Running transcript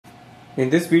In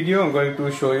this video I'm going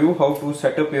to show you how to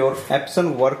set up your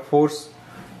Epson WorkForce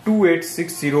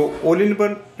 2860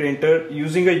 all-in-one printer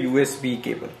using a USB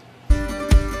cable.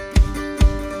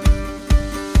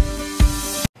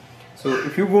 So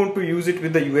if you want to use it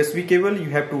with the USB cable, you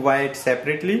have to wire it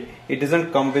separately. It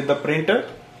doesn't come with the printer.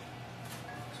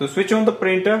 So switch on the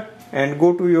printer and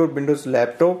go to your Windows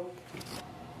laptop.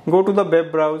 Go to the web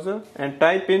browser and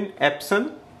type in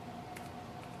Epson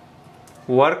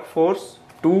WorkForce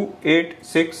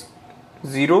 2860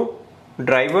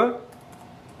 driver.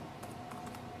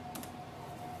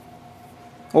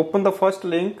 Open the first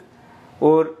link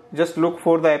or just look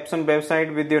for the Epson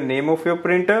website with your name of your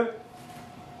printer.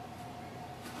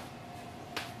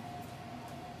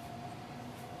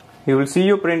 You will see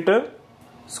your printer.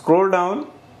 Scroll down,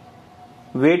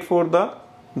 wait for the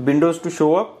windows to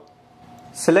show up.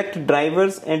 Select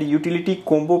drivers and utility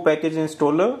combo package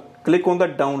installer. Click on the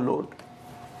download.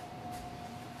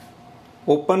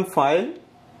 Open file.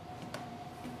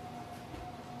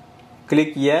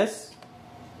 Click yes.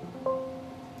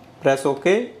 Press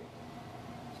OK.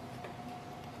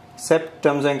 Accept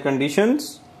terms and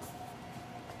conditions.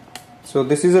 So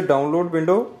this is a download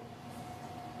window.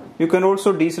 You can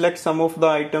also deselect some of the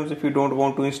items if you don't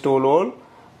want to install all,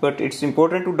 but it's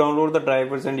important to download the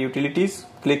drivers and utilities.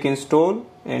 Click install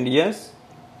and yes.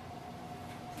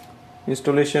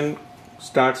 Installation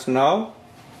starts now.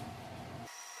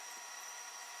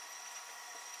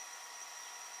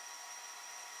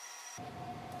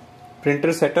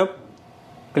 Printer setup.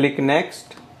 Click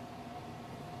next.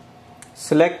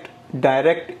 Select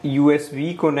direct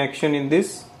USB connection in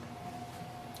this.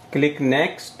 Click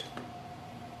next.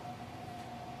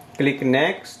 Click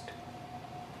next.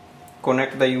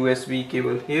 Connect the USB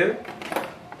cable here.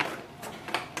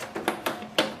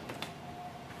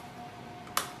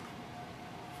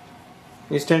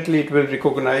 Instantly it will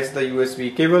recognize the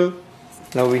USB cable.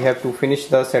 Now we have to finish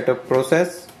the setup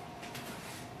process.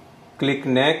 Click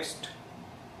next.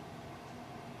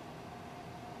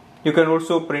 You can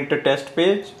also print a test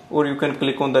page or you can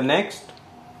click on the next.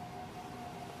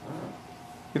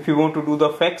 If you want to do the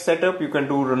fax setup, you can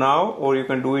do now or you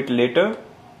can do it later.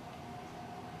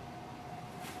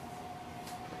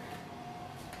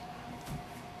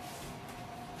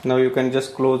 Now you can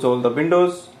just close all the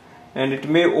windows and it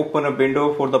may open a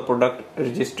window for the product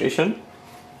registration.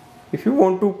 If you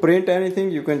want to print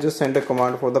anything, you can just send a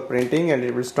command for the printing and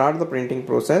it will start the printing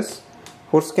process.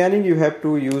 For scanning, you have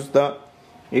to use the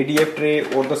ADF tray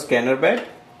or the scanner bed.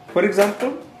 For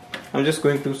example, I'm just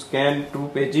going to scan 2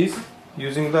 pages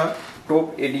using the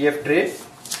top ADF tray.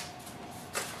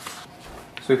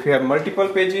 So if you have multiple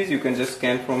pages, you can just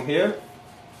scan from here.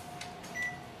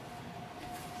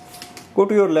 Go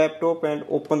to your laptop and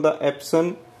open the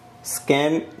Epson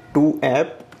Scan 2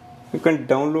 app. You can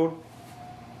download.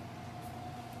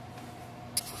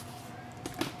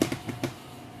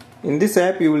 In this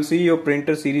app, you will see your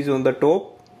printer series on the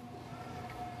top.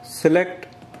 Select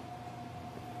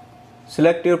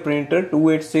your printer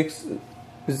 2860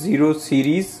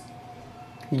 series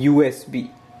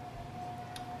USB.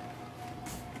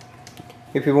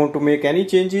 If you want to make any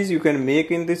changes, you can make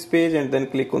in this page and then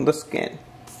click on the scan.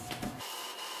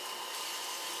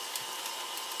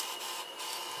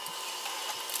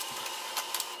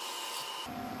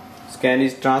 Scan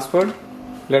is transferred.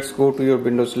 Let's go to your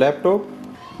Windows laptop.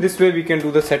 This way we can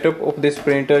do the setup of this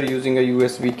printer using a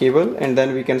USB cable and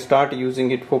then we can start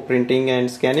using it for printing and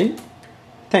scanning.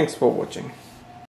 Thanks for watching.